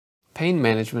Pain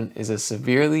management is a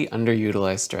severely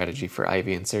underutilized strategy for IV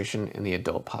insertion in the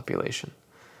adult population.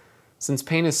 Since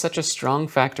pain is such a strong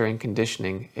factor in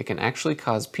conditioning, it can actually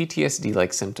cause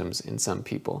PTSD-like symptoms in some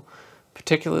people,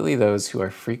 particularly those who are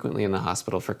frequently in the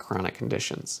hospital for chronic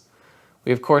conditions.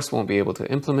 We of course won't be able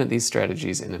to implement these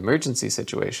strategies in emergency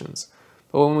situations,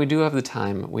 but when we do have the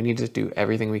time, we need to do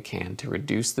everything we can to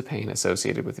reduce the pain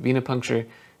associated with venipuncture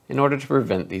in order to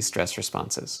prevent these stress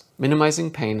responses. Minimizing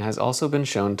pain has also been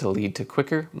shown to lead to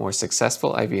quicker, more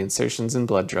successful IV insertions and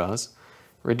blood draws,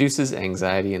 reduces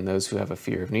anxiety in those who have a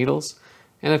fear of needles,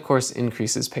 and of course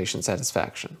increases patient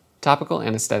satisfaction. Topical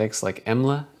anesthetics like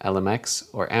EMLA, LMX,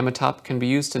 or Amatop can be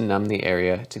used to numb the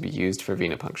area to be used for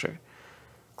venipuncture.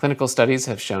 Clinical studies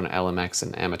have shown LMX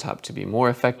and Amatop to be more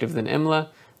effective than EMLA,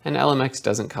 and LMX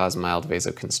doesn't cause mild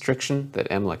vasoconstriction that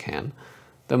EMLA can,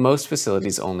 though most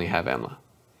facilities only have EMLA.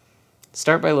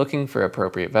 Start by looking for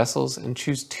appropriate vessels and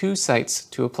choose 2 sites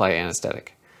to apply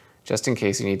anesthetic, just in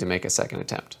case you need to make a second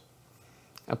attempt.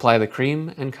 Apply the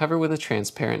cream and cover with a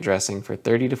transparent dressing for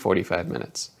 30 to 45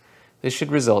 minutes. This should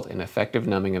result in effective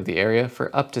numbing of the area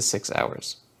for up to 6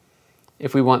 hours.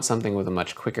 If we want something with a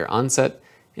much quicker onset,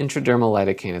 intradermal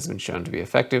lidocaine has been shown to be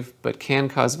effective, but can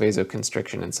cause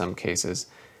vasoconstriction in some cases,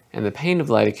 and the pain of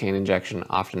lidocaine injection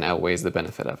often outweighs the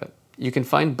benefit of it. You can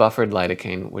find buffered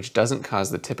lidocaine, which doesn't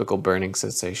cause the typical burning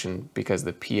sensation because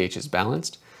the pH is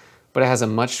balanced, but it has a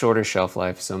much shorter shelf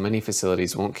life, so many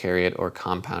facilities won't carry it or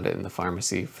compound it in the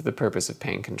pharmacy for the purpose of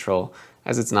pain control,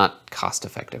 as it's not cost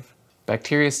effective.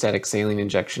 Bacteriostatic saline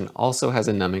injection also has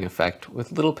a numbing effect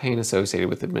with little pain associated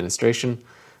with administration,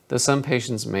 though some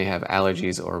patients may have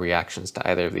allergies or reactions to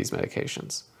either of these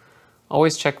medications.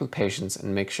 Always check with patients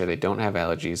and make sure they don't have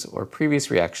allergies or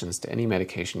previous reactions to any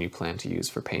medication you plan to use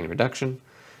for pain reduction,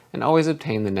 and always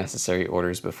obtain the necessary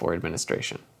orders before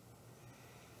administration.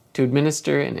 To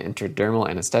administer an intradermal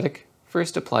anesthetic,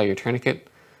 first apply your tourniquet,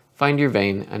 find your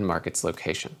vein, and mark its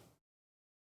location.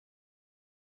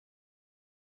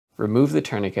 Remove the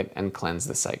tourniquet and cleanse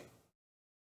the site.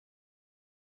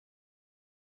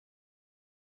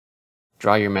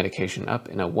 Draw your medication up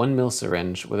in a 1 ml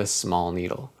syringe with a small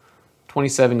needle.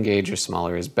 27 gauge or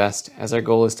smaller is best, as our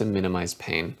goal is to minimize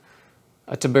pain.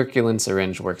 A tuberculin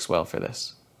syringe works well for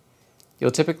this.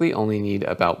 You'll typically only need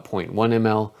about 0.1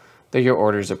 ml, though your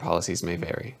orders or policies may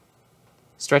vary.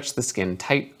 Stretch the skin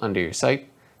tight under your site,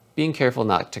 being careful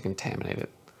not to contaminate it.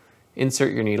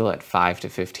 Insert your needle at 5 to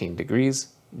 15 degrees,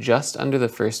 just under the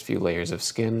first few layers of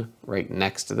skin, right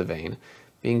next to the vein,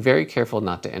 being very careful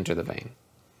not to enter the vein.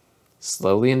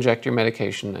 Slowly inject your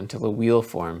medication until a wheal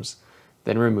forms,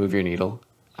 then remove your needle,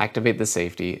 activate the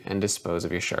safety, and dispose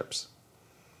of your sharps.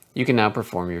 You can now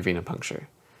perform your venipuncture.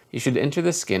 You should enter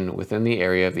the skin within the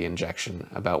area of the injection,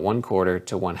 about 1/4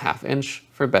 to 1/2 inch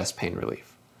for best pain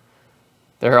relief.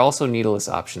 There are also needleless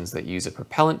options that use a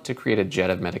propellant to create a jet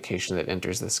of medication that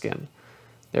enters the skin.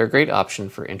 They're a great option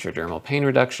for intradermal pain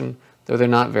reduction, though they're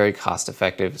not very cost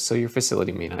effective, so your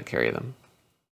facility may not carry them.